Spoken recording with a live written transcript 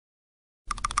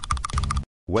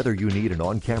Whether you need an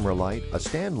on-camera light, a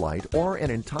stand light, or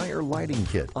an entire lighting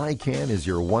kit, iCan is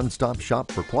your one-stop shop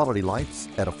for quality lights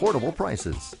at affordable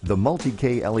prices. The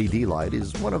Multi-K LED light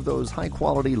is one of those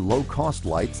high-quality, low-cost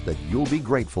lights that you'll be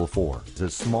grateful for. It's a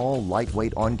small,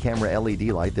 lightweight on-camera LED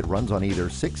light that runs on either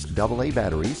 6 AA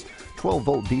batteries,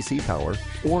 12-volt DC power,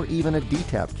 or even a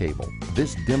D-tap cable.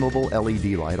 This dimmable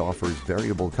LED light offers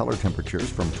variable color temperatures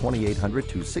from 2800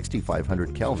 to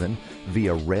 6500 Kelvin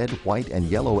via red, white, and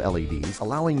yellow LEDs,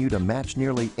 allowing you to match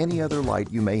nearly any other light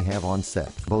you may have on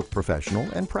set, both professional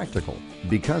and practical.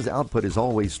 Because output is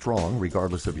always strong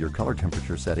regardless of your color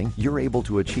temperature setting, you're able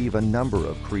to achieve a number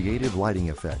of creative lighting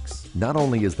effects. Not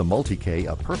only is the Multi-K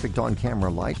a perfect on-camera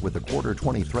light with a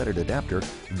 1/4-20 threaded adapter,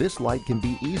 this light can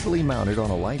be easily mounted on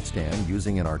a light stand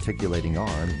using an articulating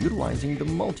arm, utilizing the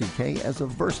Multi-K as a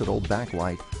versatile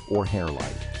backlight or hair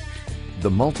light. The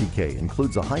Multi-K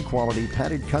includes a high-quality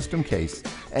padded custom case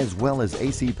as well as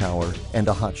AC power and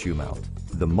a hot shoe mount.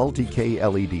 The Multi-K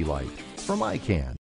LED light from iCan.